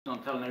I'm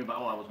telling everybody,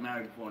 oh, I was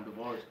married before and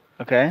divorced.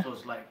 Okay. So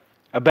it's like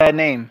a bad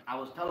name. I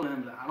was telling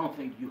him that I don't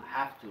think you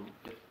have to.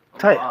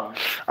 Tight.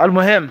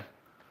 Al-Muhim,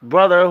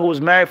 brother who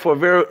was married for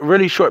a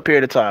really short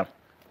period of time.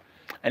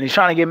 And he's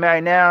trying to get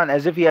married now, and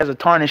as if he has a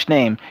tarnished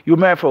name. You were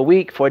married for a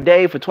week, for a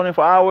day, for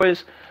 24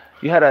 hours.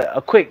 You had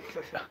a quick,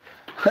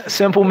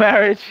 simple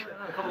marriage.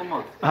 A couple of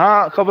months.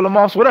 A couple of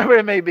months, whatever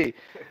it may be.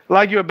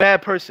 Like you're a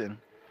bad person.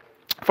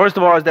 First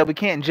of all, is that we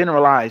can't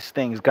generalize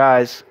things,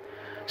 guys.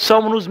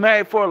 Someone who's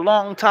married for a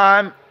long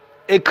time,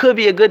 it could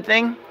be a good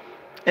thing,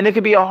 and it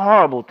could be a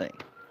horrible thing.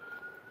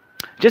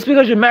 Just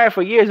because you're married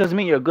for years doesn't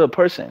mean you're a good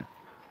person.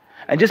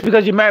 And just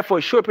because you're married for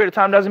a short period of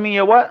time doesn't mean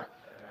you're what?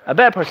 A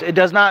bad person. It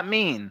does not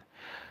mean.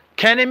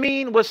 Can it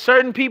mean with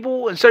certain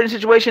people in certain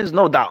situations?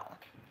 No doubt.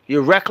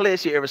 You're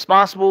reckless, you're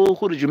irresponsible.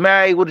 Who did you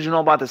marry? What did you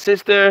know about the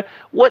sister?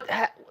 You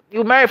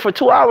were married for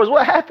 2 hours.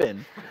 What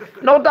happened?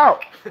 No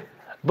doubt.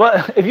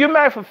 But if you're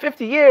married for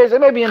 50 years, it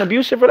may be an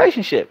abusive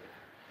relationship.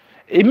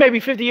 It may be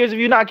 50 years of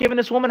you not giving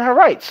this woman her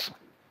rights.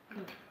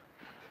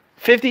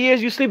 50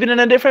 years you sleeping in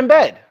a different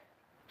bed.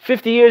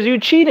 50 years you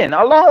cheating.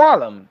 Allahu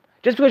Alam.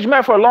 Just because you're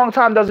married for a long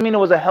time doesn't mean it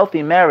was a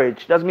healthy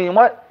marriage. Doesn't mean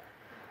what?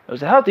 It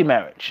was a healthy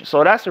marriage.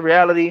 So that's the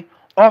reality.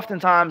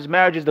 Oftentimes,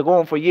 marriages that go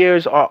on for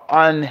years are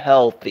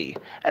unhealthy.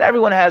 And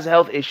everyone has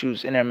health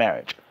issues in their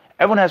marriage.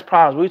 Everyone has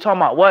problems. We're talking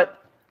about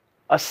what?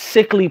 A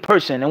sickly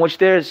person in which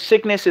their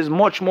sickness is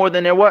much more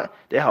than their what?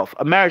 Their health.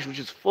 A marriage which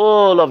is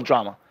full of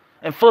drama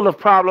and full of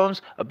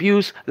problems,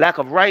 abuse, lack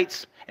of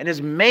rights. And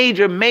there's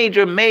major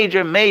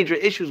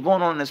issues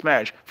going on in this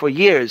marriage for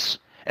years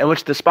in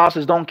which the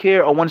spouses don't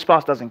care or one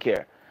spouse doesn't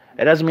care.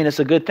 It doesn't mean it's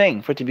a good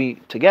thing for it to be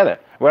together.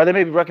 Rather, it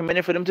may be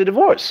recommended for them to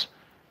divorce.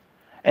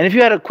 And if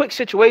you had a quick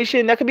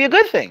situation, that could be a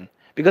good thing.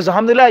 Because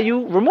alhamdulillah,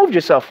 you removed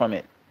yourself from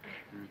it.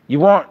 You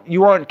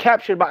weren't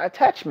captured by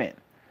attachment.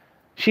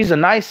 She's a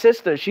nice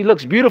sister. She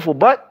looks beautiful,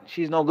 but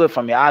she's no good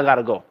for me. I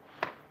gotta go.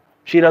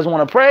 She doesn't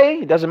want to pray.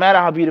 It doesn't matter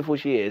how beautiful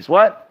she is.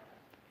 What?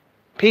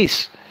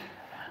 Peace.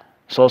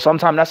 So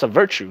sometimes that's a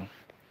virtue.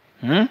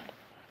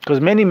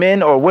 Because many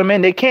men or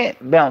women, they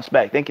can't bounce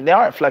back. They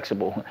aren't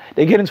flexible.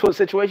 They get into a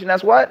situation,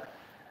 that's what?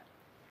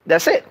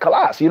 That's it.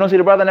 Khalas. You don't see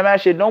the brother in the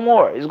match, no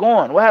more. He's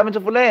gone. What happened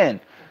to Fulan?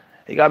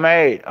 He got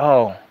married.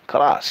 Oh,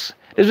 khalas.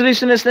 This was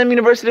released in the Islam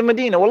University of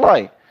Medina.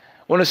 Wallahi.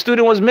 When a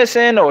student was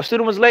missing or a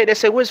student was late, they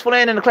say, where's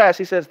Fulan in the class?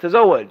 He says,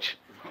 Tazawwaj.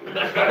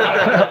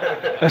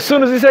 As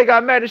soon as he said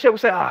got married, the sheikh would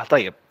say,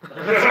 tayyib.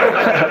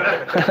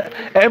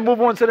 And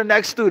move on to the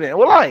next student.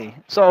 Wallahi.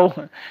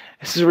 So,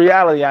 this is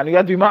reality, and you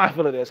got to be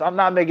mindful of this. I'm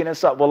not making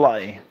this up,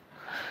 wallahi.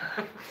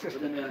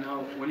 But then,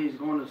 when he's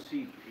going to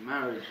seek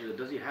marriage,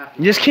 does he have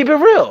to... Just keep it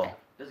real.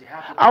 Does he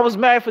have to... I was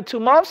married for 2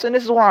 months, and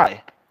this is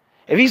why.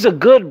 If he's a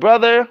good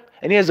brother,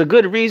 and he has a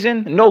good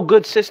reason, no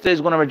good sister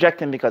is going to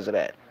reject him because of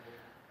that.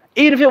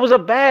 Even if it was a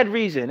bad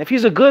reason. If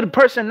he's a good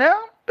person now,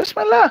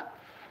 bismillah.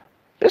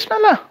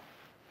 Bismillah.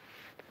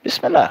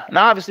 Bismillah.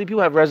 Now, obviously,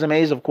 people have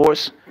resumes, of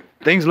course.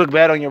 Things look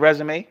bad on your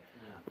resume.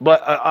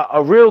 But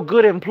a real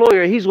good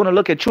employer, he's going to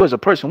look at you as a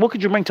person. What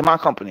could you bring to my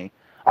company?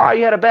 All right,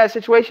 you had a bad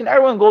situation.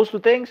 Everyone goes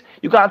through things.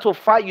 You got into a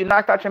fight. You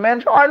knocked out your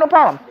manager. All right, no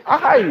problem. I'll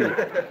hire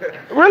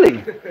you.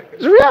 Really.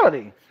 It's a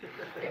reality.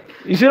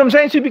 You see what I'm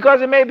saying? See,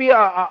 because it may be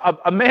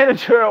a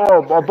manager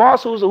or a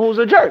boss who's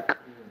a jerk.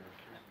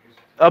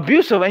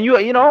 Abusive. And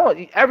you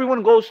know,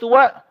 everyone goes through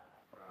what?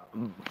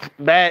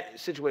 Bad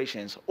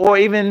situations. Or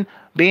even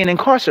being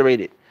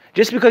incarcerated.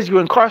 Just because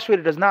you're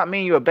incarcerated does not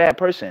mean you're a bad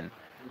person.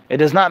 It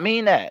does not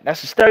mean that.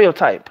 That's a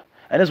stereotype.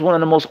 And it's one of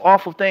the most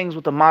awful things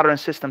with the modern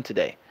system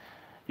today.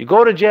 You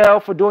go to jail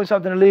for doing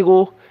something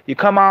illegal. You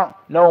come out,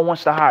 no one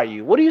wants to hire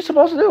you. What are you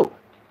supposed to do?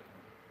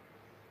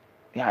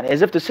 Yeah,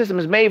 as if the system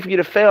is made for you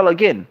to fail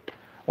again.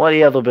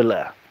 Waliyadhu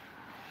billah.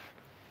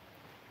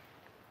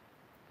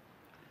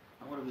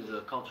 What if it's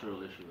a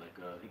cultural issue? Like,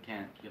 he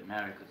can't get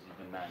married because he's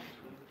been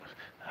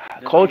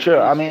married.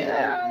 Culture, I mean...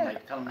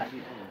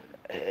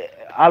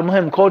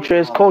 Al-Muhim, culture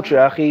is culture,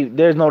 akhi.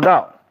 There's no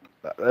doubt.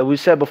 We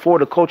said before,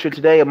 the culture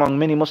today among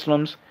many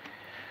Muslims,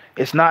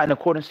 it's not in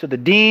accordance to the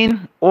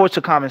deen or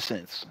to common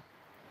sense.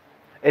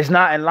 It's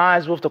not in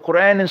lines with the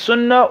Quran and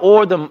Sunnah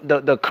or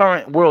the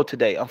current world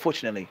today,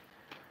 unfortunately.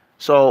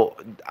 So,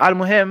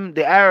 Al-Muhim,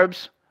 the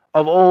Arabs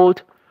of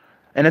old,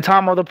 in the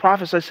time of the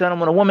Prophet,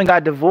 when a woman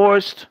got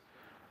divorced,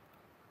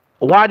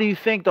 why do you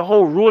think the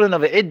whole ruling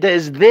of iddah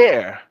is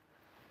there?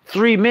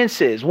 3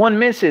 menses, 1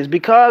 menses,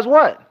 because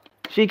what?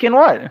 She can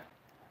what?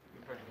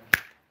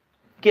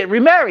 Get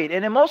remarried.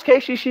 And in most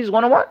cases, she's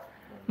going to what?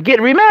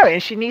 Get remarried.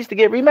 And she needs to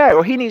get remarried,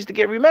 or he needs to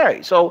get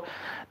remarried. So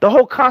the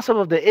whole concept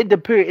of the iddah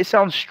period, it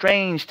sounds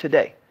strange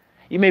today.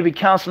 You may be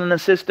counseling a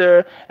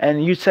sister,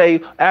 and you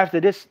say, after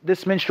this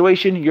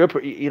menstruation,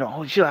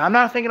 she's like, I'm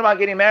not thinking about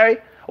getting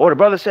married. Or the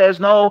brother says,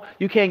 no,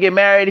 you can't get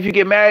married. If you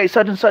get married,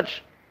 such and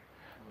such.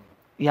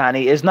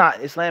 Yani, it's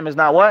not, Islam is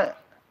not what?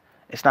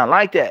 It's not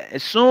like that.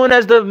 As soon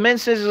as the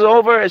menses is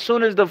over, as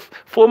soon as the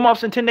 4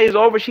 months and 10 days is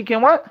over, she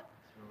can what?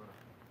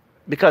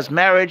 Because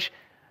marriage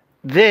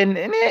then,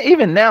 and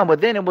even now,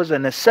 but then it was a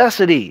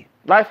necessity.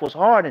 Life was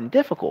hard and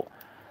difficult.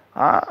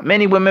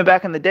 Many women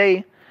back in the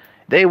day,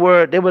 they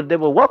would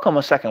welcome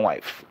a second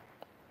wife.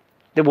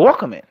 They would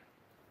welcome it.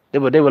 They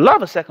would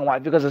love a second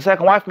wife, because a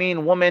second wife means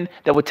a woman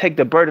that would take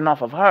the burden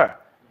off of her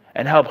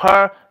and help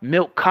her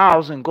milk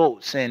cows and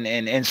goats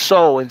and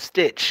sew and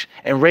stitch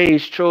and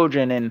raise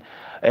children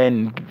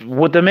and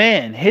with the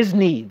man, his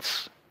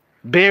needs.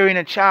 Bearing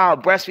a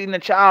child, breastfeeding a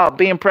child,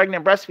 being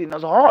pregnant, breastfeeding,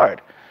 those are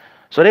hard.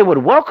 So they would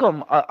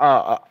welcome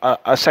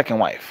a second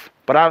wife.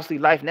 But obviously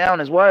life now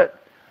is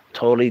what?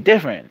 Totally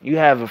different. You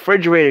have a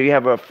refrigerator, you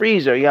have a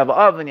freezer, you have an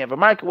oven, you have a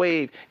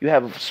microwave, you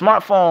have a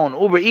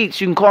smartphone, Uber Eats,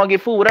 you can call and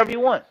get food, whatever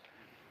you want.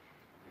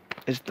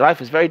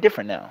 Life is very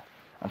different now,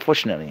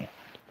 unfortunately.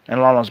 And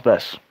Allah knows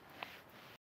best.